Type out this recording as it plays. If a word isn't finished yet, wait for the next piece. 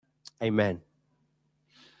Amen.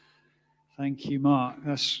 Thank you, Mark.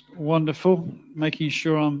 That's wonderful. Making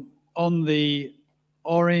sure I'm on the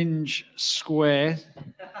orange square.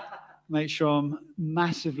 Make sure I'm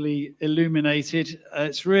massively illuminated.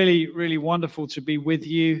 It's really, really wonderful to be with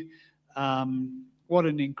you. What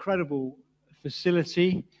an incredible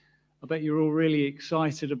facility. I bet you're all really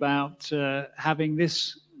excited about having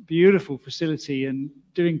this beautiful facility and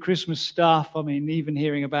doing Christmas stuff. I mean, even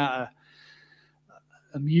hearing about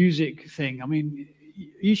a music thing. I mean,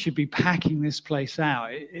 you should be packing this place out.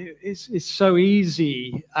 It's so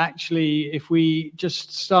easy, actually, if we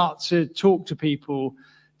just start to talk to people,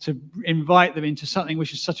 to invite them into something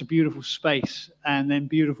which is such a beautiful space, and then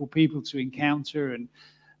beautiful people to encounter, and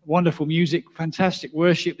wonderful music, fantastic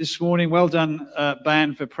worship this morning. Well done,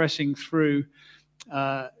 band, for pressing through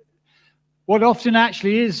what often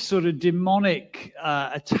actually is sort of demonic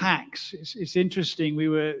attacks. It's interesting. We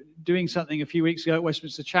were doing something a few weeks ago at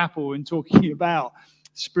Westminster Chapel and talking about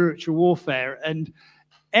spiritual warfare, and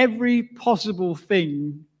every possible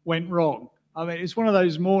thing went wrong. I mean, it's one of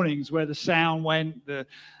those mornings where the sound went, the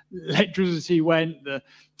electricity went,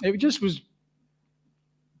 it just was.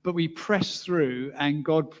 But we pressed through, and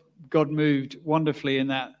God moved wonderfully in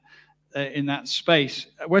that space.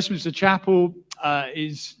 Westminster Chapel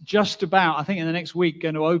is just about, I think, in the next week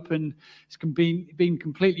going to open. It's been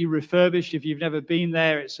completely refurbished. If you've never been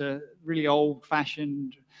there, it's a really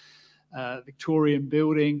old-fashioned Victorian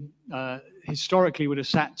building. Historically would have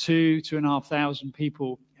sat 2,500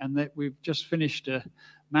 people, and that we've just finished a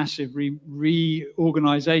massive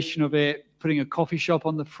reorganization of it, putting a coffee shop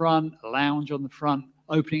on the front, a lounge on the front,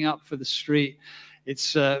 opening up for the street.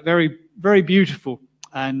 It's very, very beautiful,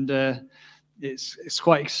 and it's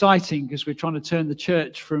quite exciting because we're trying to turn the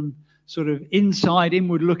church from sort of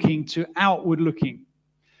inward looking to outward looking,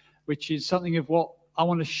 which is something of what I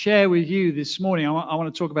want to share with you this morning. I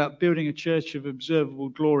want to talk about building a church of observable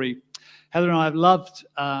glory. Heather and I have loved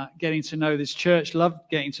getting to know this church, loved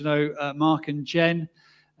getting to know Mark and Jen.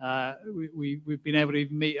 We've been able to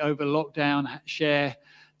even meet over lockdown, share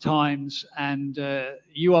times, and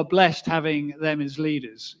you are blessed having them as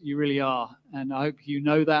leaders. You really are, and I hope you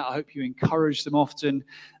know that. I hope you encourage them often.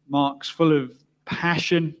 Mark's full of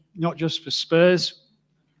passion, not just for Spurs,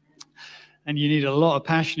 and you need a lot of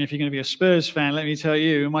passion if you're going to be a Spurs fan, let me tell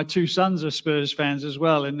you. My two sons are Spurs fans as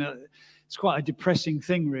well, and it's quite a depressing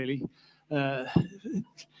thing, really.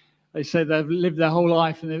 They say they've lived their whole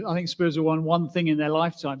life, and I think Spurs have won one thing in their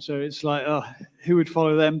lifetime, so it's like, oh, who would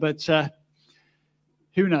follow them? But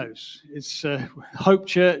who knows? It's Hope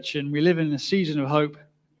Church, and we live in a season of hope.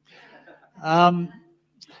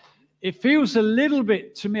 It feels a little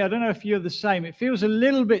bit to me, I don't know if you're the same, it feels a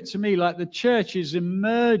little bit to me like the church is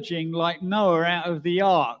emerging like Noah out of the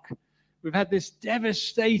ark. We've had this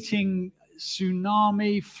devastating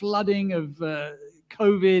tsunami, flooding of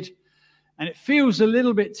COVID, and it feels a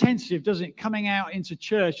little bit tentative, doesn't it? Coming out into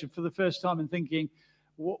church for the first time and thinking,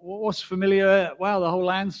 what's familiar? Wow, the whole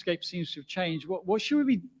landscape seems to have changed. What should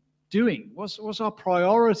we be doing? What's our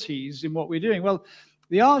priorities in what we're doing? Well,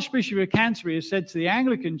 the Archbishop of Canterbury has said to the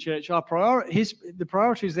Anglican Church, the priorities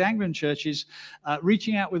of the Anglican Church is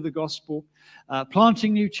reaching out with the gospel,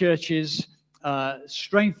 planting new churches,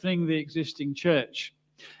 strengthening the existing church.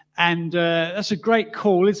 And that's a great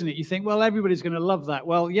call, isn't it? You think, well, everybody's going to love that.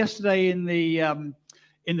 Well, yesterday in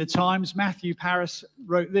the Times, Matthew Paris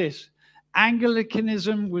wrote this: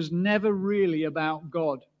 Anglicanism was never really about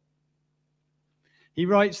God. He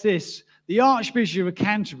writes this: the Archbishop of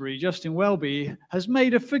Canterbury, Justin Welby, has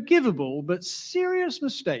made a forgivable but serious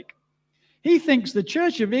mistake. He thinks the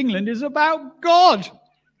Church of England is about God.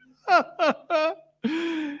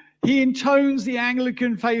 He intones the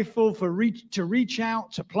Anglican faithful to reach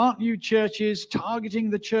out, to plant new churches,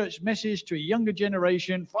 targeting the church message to a younger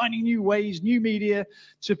generation, finding new ways, new media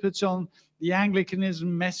to put on the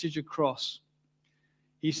Anglicanism message across.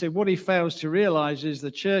 He said what he fails to realize is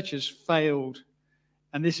the church has failed,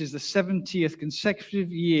 and this is the 70th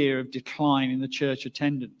consecutive year of decline in the church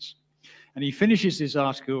attendance. And he finishes his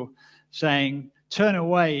article saying, turn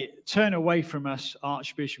away from us,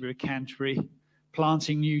 Archbishop of Canterbury,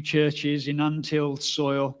 planting new churches in untilled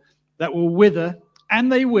soil that will wither,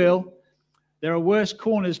 and they will. There are worse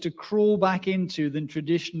corners to crawl back into than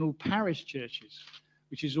traditional parish churches,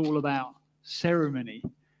 which is all about ceremony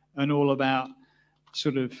and all about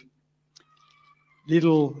sort of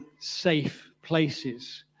little safe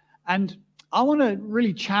places. And I want to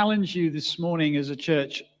really challenge you this morning as a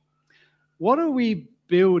church. What are we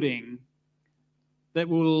building that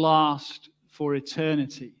will last for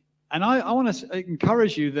eternity? And I want to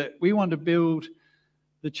encourage you that we want to build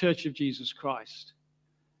the Church of Jesus Christ,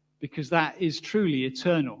 because that is truly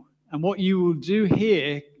eternal. And what you will do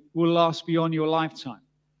here will last beyond your lifetime.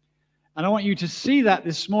 And I want you to see that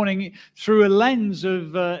this morning through a lens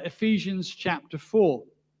of Ephesians chapter 4.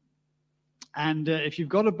 And if you've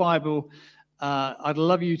got a Bible, I'd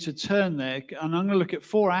love you to turn there. And I'm going to look at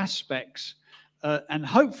 4 aspects. And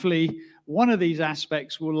hopefully one of these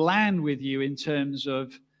aspects will land with you in terms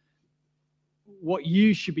of what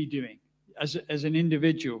you should be doing as an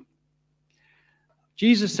individual.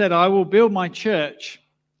 Jesus said, I will build my church,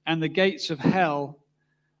 and the gates of hell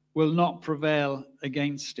will not prevail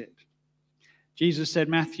against it. Jesus said,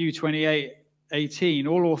 Matthew 28:18,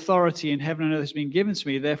 all authority in heaven and earth has been given to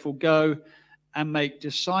me, therefore go and make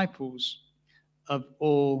disciples of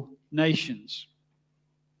all nations.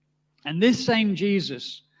 And this same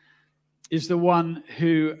Jesus is the one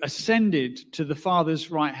who ascended to the Father's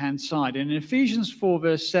right-hand side. And in Ephesians 4,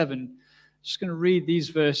 verse 7, I'm just going to read these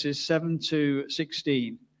verses, 7 to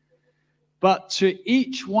 16. But to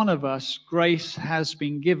each one of us grace has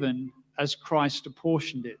been given as Christ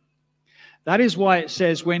apportioned it. That is why it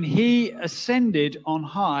says, when he ascended on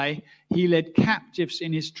high, he led captives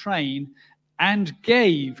in his train and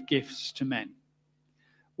gave gifts to men.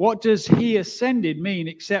 What does he ascended mean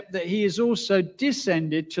except that he is also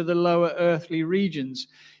descended to the lower earthly regions?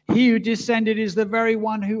 He who descended is the very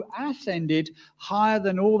one who ascended higher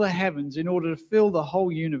than all the heavens in order to fill the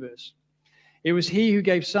whole universe. It was he who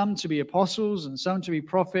gave some to be apostles and some to be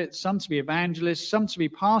prophets, some to be evangelists, some to be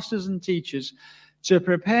pastors and teachers, to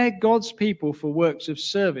prepare God's people for works of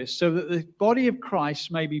service, so that the body of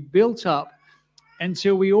Christ may be built up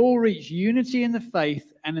until we all reach unity in the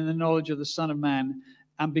faith and in the knowledge of the Son of Man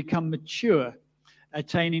and become mature,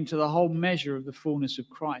 attaining to the whole measure of the fullness of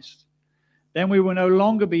Christ. Then we will no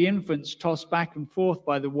longer be infants tossed back and forth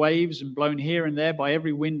by the waves and blown here and there by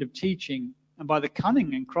every wind of teaching and by the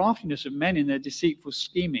cunning and craftiness of men in their deceitful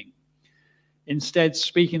scheming. Instead,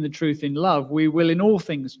 speaking the truth in love, we will in all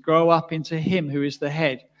things grow up into him who is the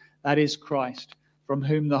head, that is Christ, from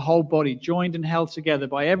whom the whole body, joined and held together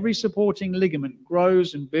by every supporting ligament,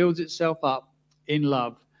 grows and builds itself up in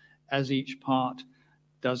love as each part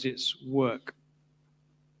does its work.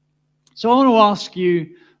 So I want to ask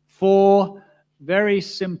you 4 very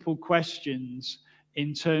simple questions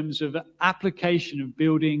in terms of application of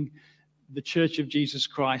building the Church of Jesus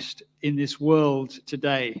Christ in this world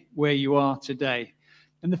today, where you are today.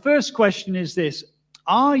 And the first question is this: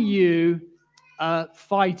 are you a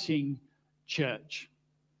fighting church?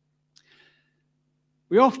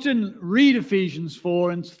 We often read Ephesians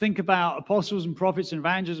 4 and think about apostles and prophets and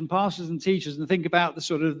evangelists and pastors and teachers and think about the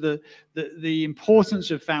sort of the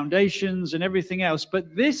importance of foundations and everything else.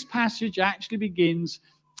 But this passage actually begins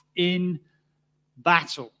in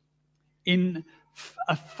battle, in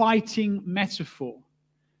a fighting metaphor.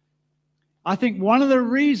 I think one of the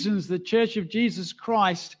reasons the Church of Jesus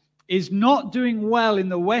Christ is not doing well in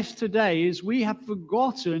the West today is we have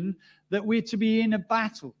forgotten that we're to be in a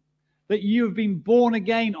battle, that you have been born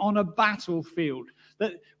again on a battlefield,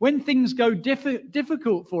 that when things go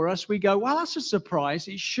difficult for us, we go, well, that's a surprise.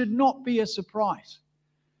 It should not be a surprise.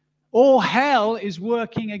 All hell is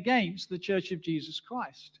working against the Church of Jesus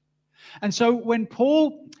Christ. And so when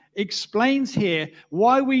Paul explains here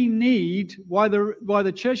why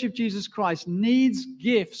the Church of Jesus Christ needs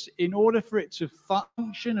gifts in order for it to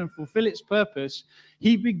function and fulfill its purpose,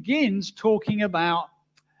 he begins talking about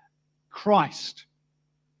Christ.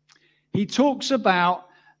 He talks about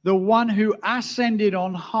the one who ascended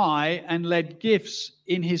on high and led gifts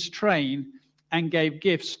in his train and gave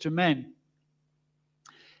gifts to men.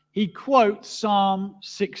 He quotes Psalm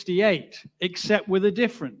 68, except with a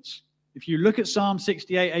difference. If you look at Psalm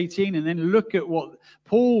 68:18 and then look at what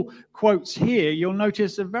Paul quotes here, you'll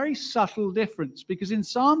notice a very subtle difference. Because in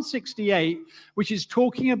Psalm 68, which is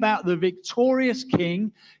talking about the victorious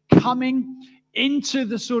king coming into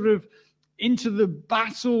the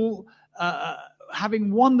battle,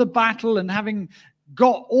 having won the battle and having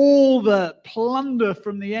got all the plunder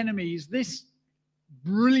from the enemies, this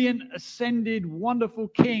brilliant, ascended, wonderful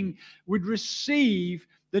king would receive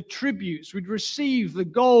the tributes, would receive the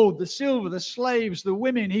gold, the silver, the slaves, the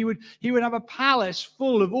women. He would have a palace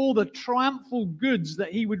full of all the triumphal goods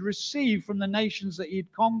that he would receive from the nations that he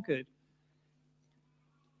had conquered.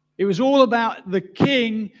 It was all about the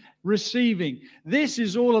king receiving. This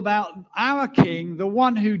is all about our king, the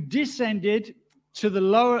one who descended to the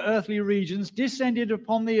lower earthly regions, descended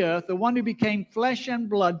upon the earth, the one who became flesh and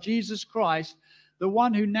blood, Jesus Christ, the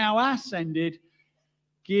one who now ascended,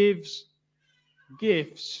 gives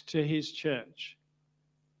gifts to his church.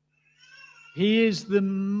 He is the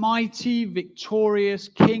mighty, victorious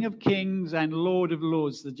King of kings and Lord of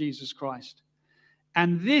lords, the Jesus Christ.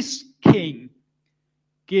 And this king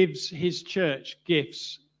gives his church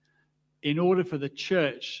gifts in order for the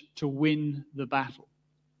church to win the battle.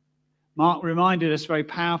 Mark reminded us very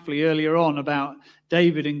powerfully earlier on about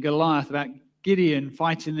David and Goliath, about Gideon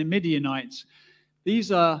fighting the Midianites.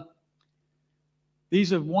 These are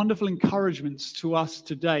wonderful encouragements to us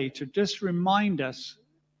today to just remind us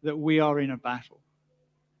that we are in a battle.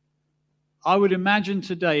 I would imagine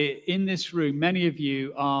today in this room, many of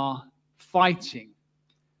you are fighting.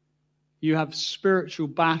 You have spiritual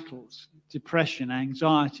battles, depression,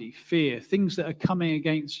 anxiety, fear, things that are coming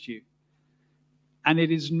against you. And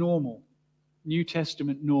it is normal, New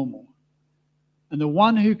Testament normal. And the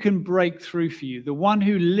one who can break through for you, the one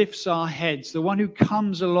who lifts our heads, the one who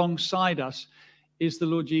comes alongside us is the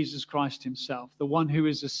Lord Jesus Christ himself, the one who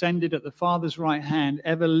is ascended at the Father's right hand,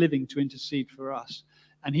 ever living to intercede for us.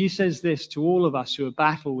 And he says this to all of us who are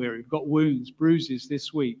battle weary, who've got wounds, bruises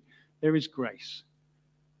this week. There is grace.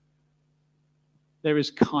 There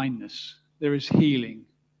is kindness. There is healing.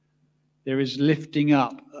 There is lifting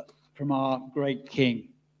up from our great King.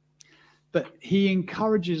 But he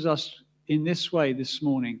encourages us in this way this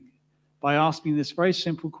morning by asking this very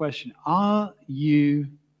simple question. Are you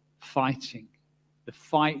fighting the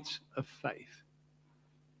fight of faith?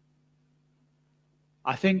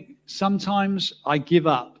 I think sometimes I give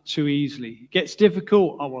up too easily. It gets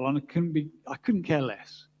difficult. Oh, well, I couldn't care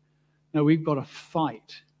less. No, we've got to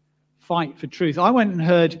fight for truth. I went and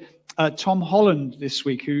heard Tom Holland this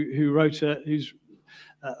week, who's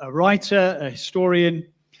a writer, a historian,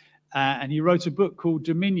 and he wrote a book called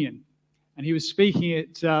Dominion. And he was speaking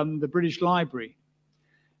at the British Library.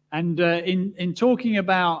 And in talking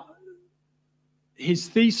about his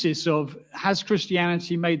thesis of, has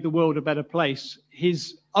Christianity made the world a better place?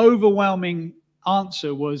 His overwhelming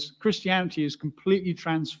answer was, Christianity has completely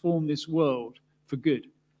transformed this world for good.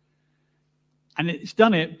 And it's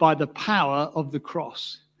done it by the power of the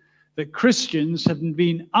cross. That Christians have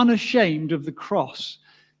been unashamed of the cross.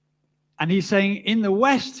 And he's saying, in the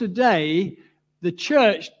West today, the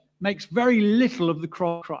church makes very little of the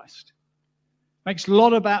cross of Christ. Makes a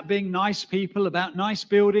lot about being nice people, about nice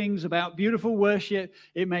buildings, about beautiful worship.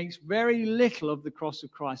 It makes very little of the cross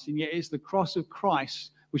of Christ. And yet it's the cross of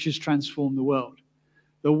Christ which has transformed the world.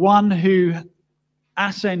 The one who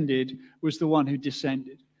ascended was the one who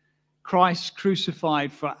descended. Christ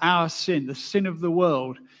crucified for our sin, the sin of the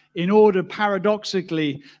world, in order,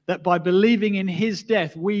 paradoxically, that by believing in his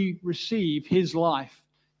death, we receive his life.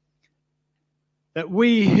 That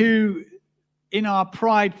we who in our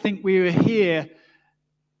pride think we are here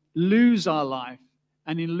lose our life,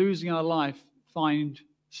 and in losing our life find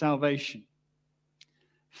salvation.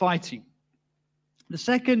 Fighting. The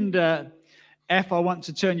second F I want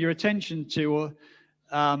to turn your attention to,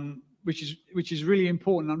 which is really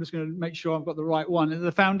important. I'm just going to make sure I've got the right one.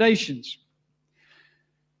 The foundations.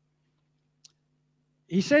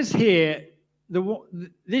 He says here,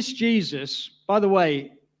 this Jesus, by the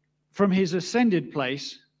way, from his ascended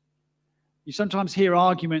place. You sometimes hear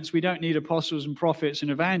arguments, we don't need apostles and prophets and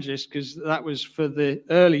evangelists because that was for the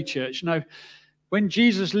early church. No, when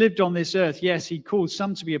Jesus lived on this earth, yes, he called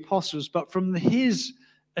some to be apostles, but from his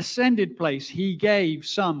ascended place, he gave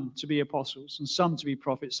some to be apostles and some to be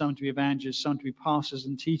prophets, some to be evangelists, some to be pastors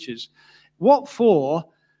and teachers. What for?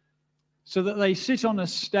 So that they sit on a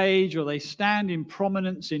stage or they stand in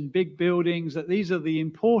prominence in big buildings, that these are the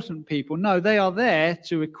important people. No, they are there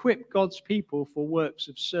to equip God's people for works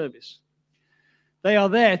of service. They are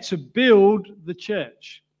there to build the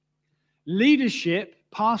church. Leadership,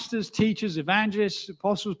 pastors, teachers, evangelists,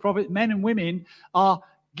 apostles, prophets, men and women are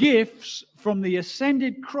gifts from the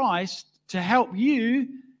ascended Christ to help you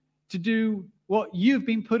to do what you've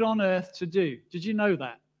been put on earth to do. Did you know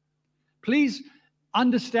that? Please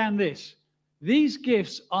understand this. These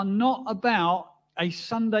gifts are not about a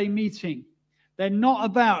Sunday meeting. They're not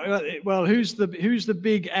about, well, who's the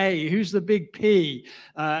big A, who's the big P.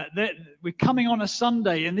 We're coming on a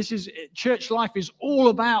Sunday, and church life is all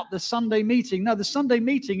about the Sunday meeting. No, the Sunday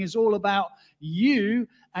meeting is all about you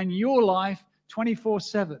and your life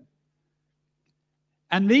 24/7.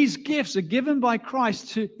 And these gifts are given by Christ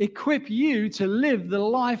to equip you to live the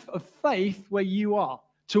life of faith where you are,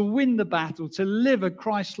 to win the battle, to live a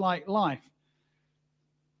Christ-like life.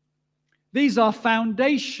 These are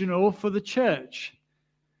foundational for the church.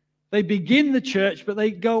 They begin the church, but they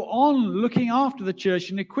go on looking after the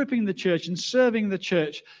church and equipping the church and serving the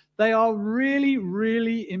church. They are really,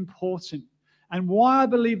 really important. And why I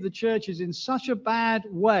believe the church is in such a bad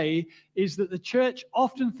way is that the church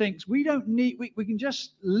often thinks we can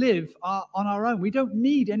just live on our own. We don't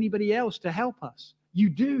need anybody else to help us. You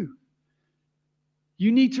do.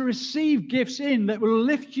 You need to receive gifts in that will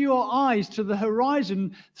lift your eyes to the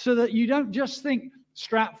horizon so that you don't just think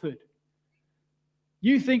Stratford.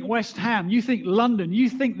 You think West Ham, you think London, you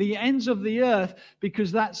think the ends of the earth,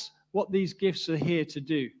 because that's what these gifts are here to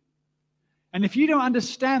do. And if you don't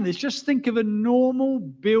understand this, just think of a normal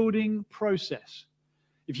building process.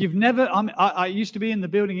 If you've never, I used to be in the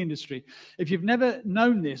building industry. If you've never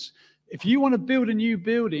known this, if you want to build a new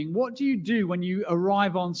building, what do you do when you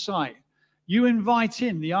arrive on site? You invite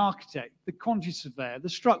in the architect, the quantity surveyor, the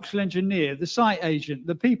structural engineer, the site agent,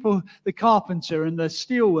 the people, the carpenter and the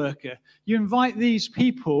steel worker. You invite these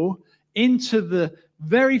people into the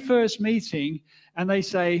very first meeting, and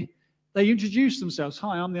they introduce themselves.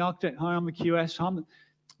 Hi, I'm the architect. Hi, I'm the QS.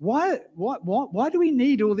 Why do we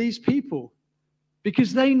need all these people?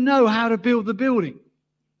 Because they know how to build the building.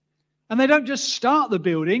 And they don't just start the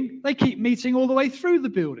building, they keep meeting all the way through the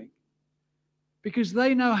building. Because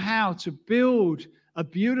they know how to build a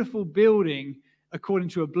beautiful building according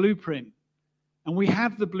to a blueprint. And we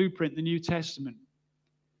have the blueprint, the New Testament.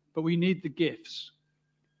 But we need the gifts.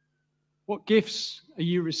 What gifts are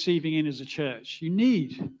you receiving in as a church? You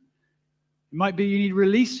need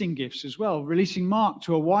releasing gifts as well, releasing Mark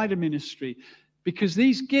to a wider ministry. Because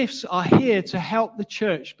these gifts are here to help the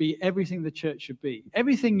church be everything the church should be.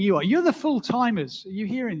 Everything you are. You're the full-timers. Are you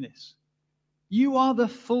hearing this? You are the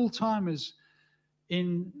full-timers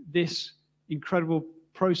in this incredible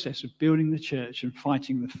process of building the church and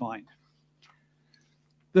fighting the fight.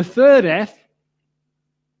 The third F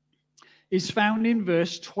is found in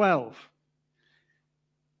verse 12.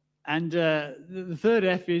 And the third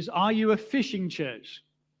F is, are you a fishing church?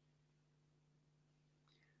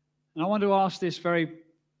 And I want to ask this very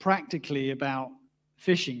practically about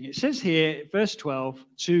fishing. It says here, verse 12,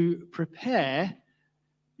 to prepare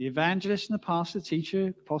the evangelist and the pastor,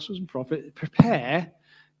 teacher, apostles and prophet, prepare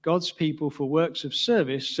God's people for works of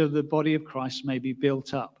service so the body of Christ may be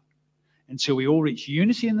built up until we all reach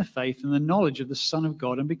unity in the faith and the knowledge of the Son of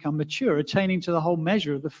God and become mature, attaining to the whole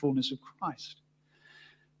measure of the fullness of Christ.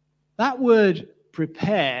 That word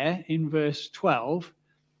prepare in verse 12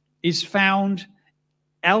 is found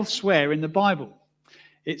elsewhere in the Bible.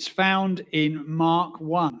 It's found in Mark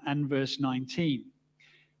 1 and verse 19,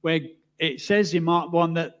 where it says in Mark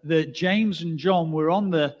 1 that James and John were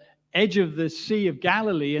on the edge of the Sea of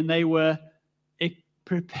Galilee and they were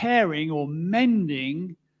preparing or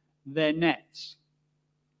mending their nets.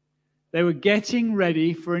 They were getting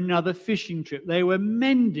ready for another fishing trip. They were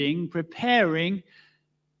preparing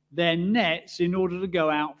their nets in order to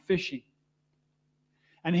go out fishing.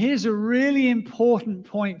 And here's a really important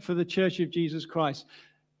point for the Church of Jesus Christ.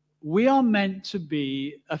 We are meant to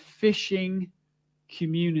be a fishing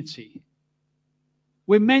community.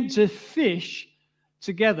 We're meant to fish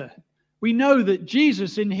together. We know that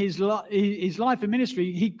Jesus, in his life and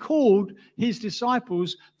ministry, he called his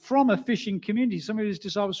disciples from a fishing community. Some of his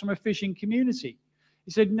disciples from a fishing community.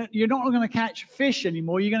 He said, no, you're not going to catch fish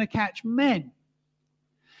anymore. You're going to catch men.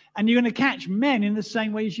 And you're going to catch men in the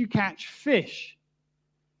same way as you catch fish.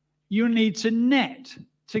 You need to net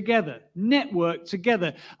together, network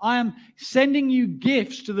together. I am sending you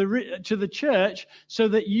gifts to the church so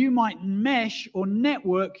that you might mesh or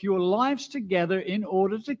network your lives together in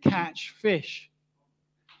order to catch fish.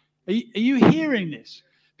 Are you hearing this?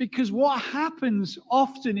 Because what happens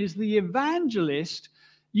often is the evangelist,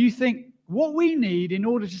 you think what we need in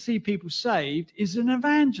order to see people saved is an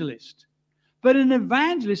evangelist. But an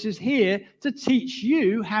evangelist is here to teach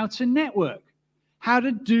you how to network, how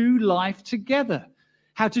to do life together,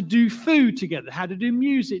 how to do food together, how to do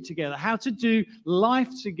music together, how to do life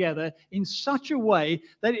together in such a way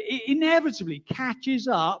that it inevitably catches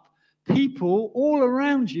up people all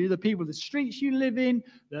around you, the people, the streets you live in,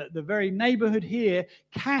 the very neighborhood here,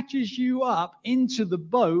 catches you up into the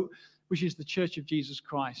boat, which is the Church of Jesus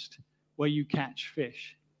Christ, where you catch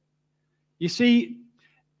fish. You see,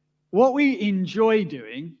 what we enjoy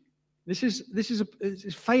doing, this is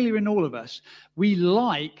a failure in all of us. We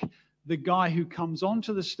like the guy who comes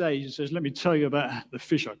onto the stage and says, let me tell you about the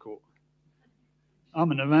fish I caught. I'm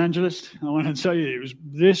an evangelist. I want to tell you it was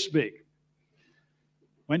this big.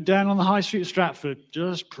 Went down on the high street of Stratford,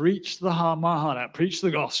 just preached my heart out, preached the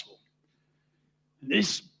gospel. And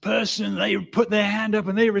this person, they put their hand up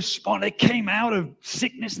and they respond. They came out of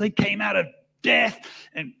sickness. They came out of death.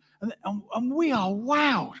 And we are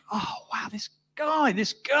wowed. Oh, wow, this guy,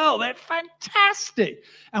 this girl, they're fantastic.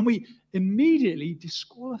 And we immediately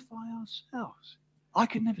disqualify ourselves. I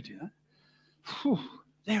could never do that. Whew,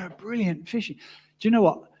 they're a brilliant fishing. Do you know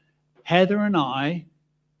what? Heather and I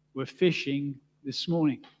were fishing this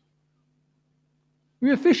morning. We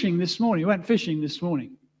were fishing this morning. We went fishing this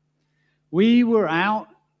morning. We were out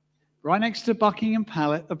right next to Buckingham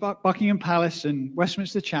Palace and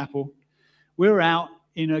Westminster Chapel. We were out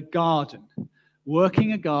in a garden,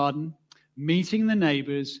 working a garden, meeting the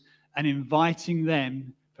neighbours and inviting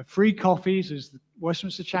them for free coffees as the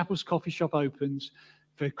Westminster Chapel's coffee shop opens,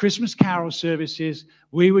 for Christmas carol services.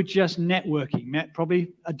 We were just networking, met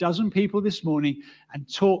probably a dozen people this morning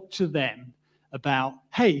and talked to them about,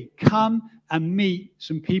 hey, come and meet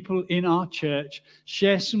some people in our church,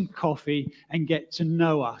 share some coffee and get to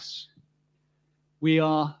know us. We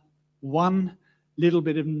are one little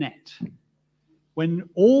bit of net. When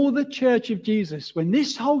all the Church of Jesus, when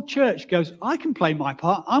this whole church goes, I can play my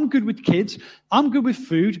part, I'm good with kids, I'm good with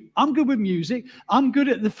food, I'm good with music, I'm good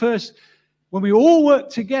at the first. When we all work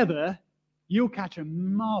together, you'll catch a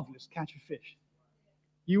marvelous catch of fish.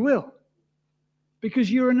 You will.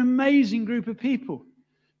 Because you're an amazing group of people.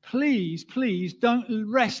 Please, please don't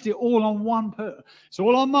rest it all on one person. It's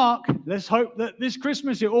all on Mark. Let's hope that this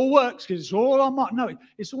Christmas it all works because it's all on Mark. No,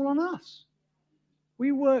 it's all on us.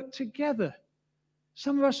 We work together.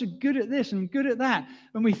 Some of us are good at this and good at that.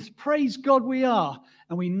 And we praise God we are.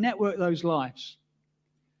 And we network those lives.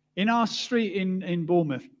 In our street in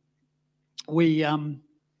Bournemouth, we've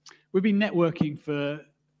been networking for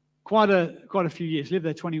quite a few years. Lived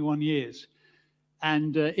there 21 years.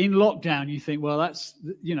 And in lockdown, you think, well, that's,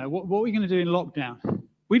 what are we going to do in lockdown?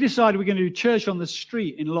 We decided we're going to do church on the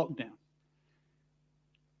street in lockdown.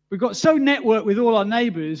 We got so networked with all our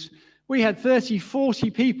neighbours, we had 30,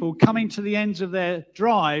 40 people coming to the ends of their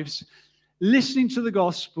drives, listening to the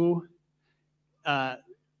gospel,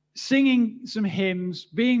 singing some hymns,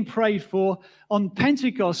 being prayed for. On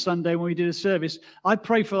Pentecost Sunday, when we did a service, I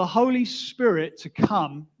prayed for the Holy Spirit to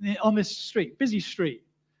come on this street, busy street.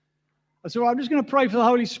 I said, well, I'm just going to pray for the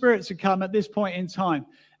Holy Spirit to come at this point in time.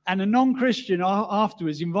 And a non-Christian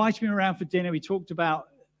afterwards invited me around for dinner. We talked about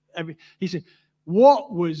he said,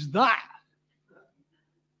 what was that?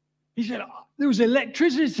 He said, there was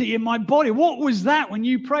electricity in my body. What was that when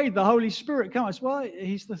you prayed the Holy Spirit come? I said, well,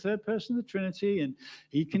 he's the third person of the Trinity, and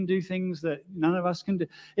he can do things that none of us can do.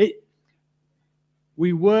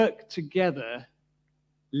 We work together,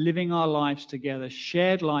 living our lives together,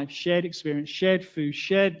 shared life, shared experience, shared food,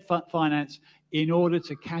 shared finance, in order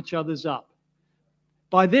to catch others up.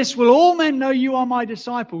 By this will all men know you are my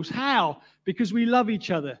disciples. How? Because we love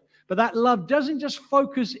each other. But that love doesn't just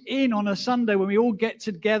focus in on a Sunday when we all get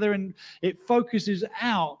together, and it focuses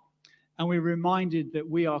out, and we're reminded that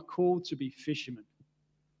we are called to be fishermen.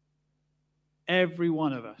 Every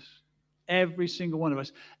one of us. Every single one of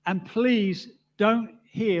us. And please don't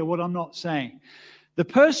hear what I'm not saying. The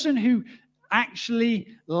person who actually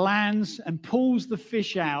lands and pulls the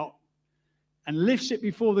fish out and lifts it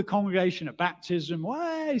before the congregation at baptism,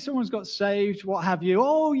 hey, someone's got saved, what have you.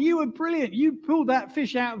 Oh, you were brilliant. You pulled that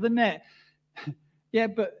fish out of the net. Yeah,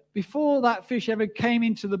 but before that fish ever came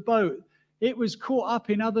into the boat, it was caught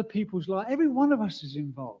up in other people's lives. Every one of us is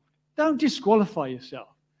involved. Don't disqualify yourself.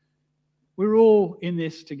 We're all in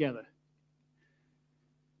this together.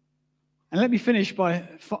 And let me finish by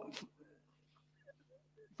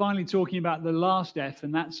finally talking about the last F,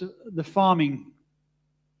 and that's the farming.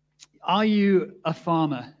 Are you a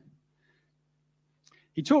farmer?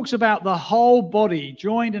 He talks about the whole body,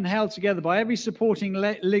 joined and held together by every supporting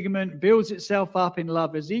ligament, builds itself up in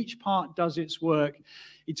love as each part does its work.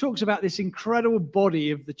 He talks about this incredible body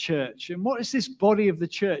of the church. And what is this body of the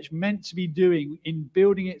church meant to be doing in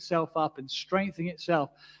building itself up and strengthening itself?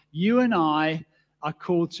 You and I are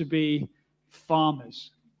called to be farmers.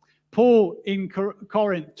 Paul in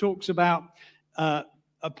Corinth talks about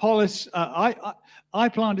Apollos. I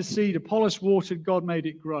planted seed, Apollos watered, God made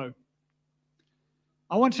it grow.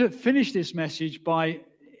 I want to finish this message by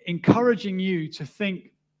encouraging you to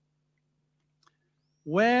think,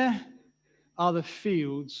 where are the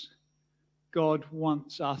fields God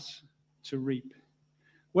wants us to reap?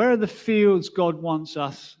 Where are the fields God wants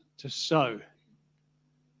us to sow?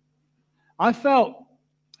 I felt,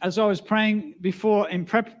 as I was praying before, in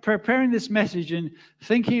preparing this message and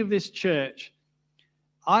thinking of this church,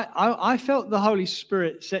 I felt the Holy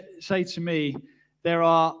Spirit say to me, there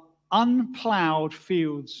are unplowed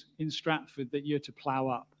fields in Stratford that you're to plow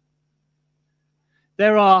up.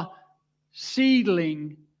 There are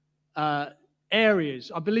seedling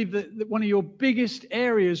areas. I believe that one of your biggest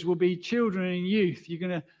areas will be children and youth. You're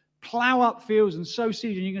going to plow up fields and sow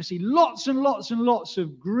seed, and you're going to see lots and lots and lots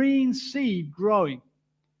of green seed growing.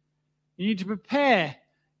 You need to prepare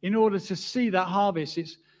in order to see that harvest.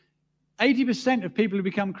 It's 80% of people who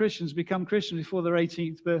become Christians before their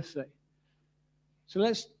 18th birthday. So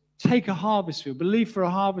let's take a harvest field, believe for a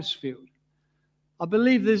harvest field. I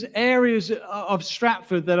believe there's areas of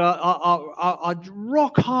Stratford that are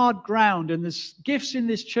rock hard ground, and there's gifts in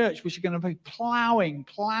this church which are going to be plowing,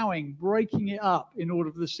 breaking it up in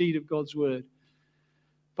order for the seed of God's word.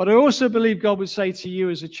 But I also believe God would say to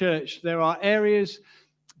you as a church, there are areas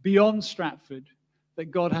beyond Stratford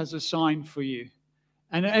that God has assigned for you.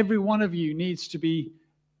 And every one of you needs to be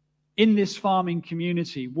in this farming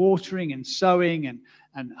community, watering and sowing and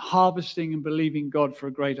harvesting and believing God for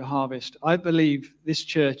a greater harvest. I believe this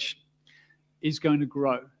church is going to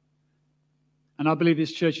grow. And I believe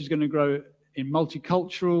this church is going to grow in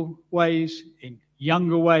multicultural ways, in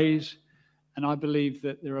younger ways. And I believe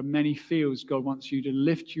that there are many fields God wants you to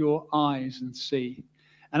lift your eyes and see.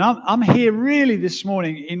 And I'm here really this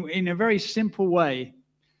morning in a very simple way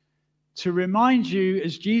to remind you,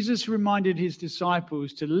 as Jesus reminded his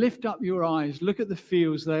disciples, to lift up your eyes, look at the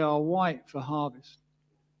fields, they are white for harvest.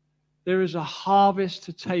 There is a harvest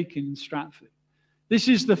to take in Stratford. This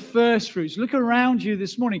is the first fruits. Look around you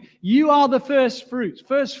this morning. You are the first fruits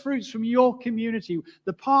from your community,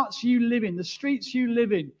 the parts you live in, the streets you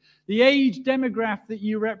live in, the age demographic that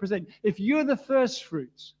you represent. If you're the first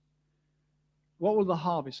fruits, what will the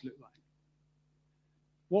harvest look like?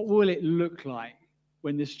 What will it look like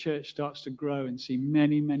when this church starts to grow and see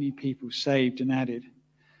many, many people saved and added?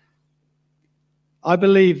 I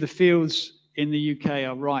believe the fields in the UK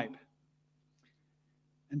are ripe.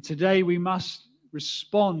 And today we must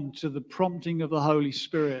respond to the prompting of the Holy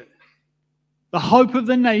Spirit. The hope of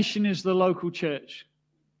the nation is the local church.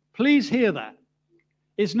 Please hear that.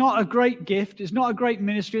 It's not a great gift. It's not a great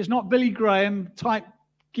ministry. It's not Billy Graham type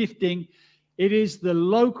gifting. It is the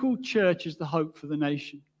local church is the hope for the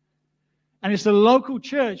nation. And it's the local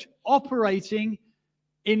church operating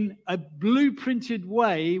in a blueprinted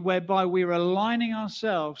way whereby we're aligning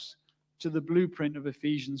ourselves to the blueprint of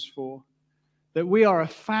Ephesians 4. That we are a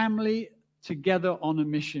family together on a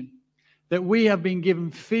mission. That we have been given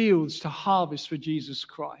fields to harvest for Jesus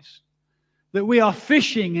Christ. That we are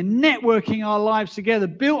fishing and networking our lives together,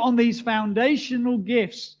 built on these foundational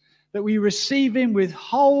gifts that we receive in with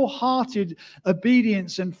wholehearted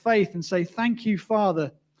obedience and faith and say, thank you, Father.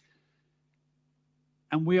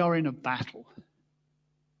 And we are in a battle.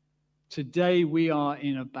 Today we are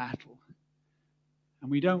in a battle. And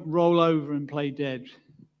we don't roll over and play dead.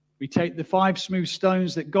 We take the 5 smooth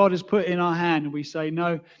stones that God has put in our hand and we say,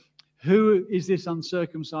 no, who is this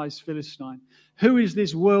uncircumcised Philistine? Who is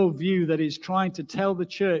this worldview that is trying to tell the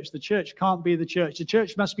church can't be the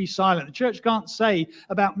church must be silent, the church can't say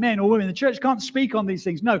about men or women, the church can't speak on these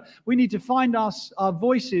things. No, we need to find our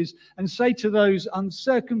voices and say to those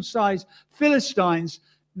uncircumcised Philistines,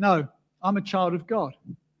 no, I'm a child of God.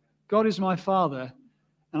 God is my Father,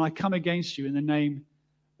 and I come against you in the name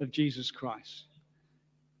of Jesus Christ.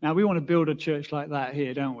 Now, we want to build a church like that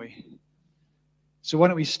here, don't we? So why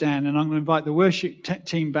don't we stand, and I'm going to invite the worship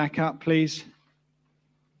team back up, please.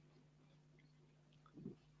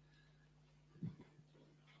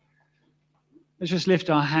 Let's just lift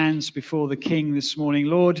our hands before the King this morning.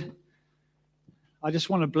 Lord, I just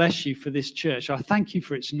want to bless you for this church. I thank you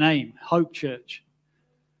for its name, Hope Church.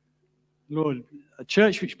 Lord, a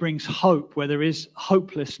church which brings hope where there is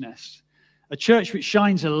hopelessness. A church which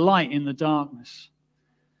shines a light in the darkness.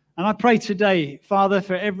 And I pray today, Father,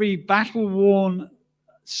 for every battle-worn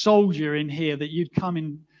soldier in here that you'd come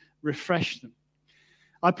and refresh them.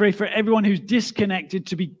 I pray for everyone who's disconnected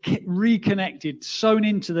to be reconnected, sewn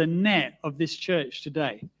into the net of this church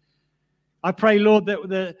today. I pray, Lord,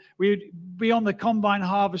 that we'd be on the combine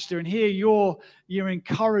harvester and hear your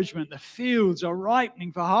encouragement. The fields are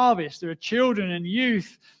ripening for harvest. There are children and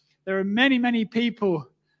youth. There are many, many people,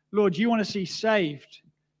 Lord, you want to see saved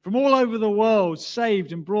from all over the world,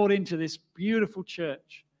 saved and brought into this beautiful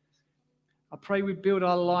church. I pray we build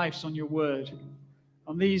our lives on your word,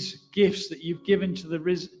 on these gifts that you've given to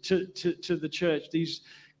the church, these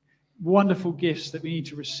wonderful gifts that we need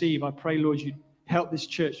to receive. I pray, Lord, you help this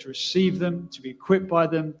church to receive them, to be equipped by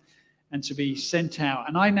them, and to be sent out.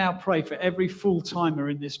 And I now pray for every full-timer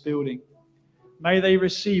in this building. May they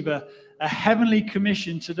receive a heavenly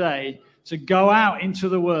commission today to go out into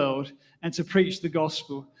the world and to preach the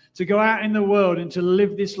gospel, to go out in the world and to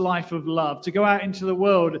live this life of love, to go out into the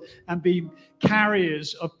world and be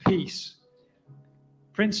carriers of peace.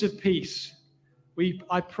 Prince of Peace,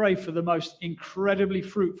 I pray for the most incredibly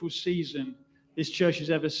fruitful season this church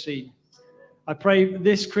has ever seen. I pray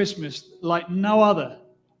this Christmas, like no other,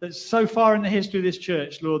 that so far in the history of this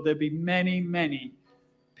church, Lord, there'll be many, many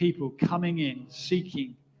people coming in,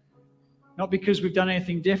 seeking, not because we've done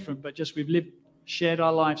anything different, but just we've shared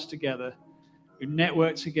our lives together, we've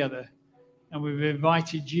networked together, and we've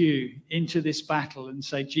invited you into this battle and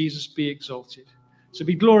say, Jesus, be exalted. So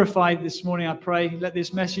be glorified this morning, I pray. Let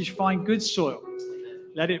this message find good soil.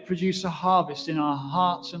 Let it produce a harvest in our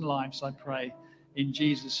hearts and lives, I pray. In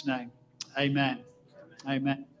Jesus' name, amen. Amen.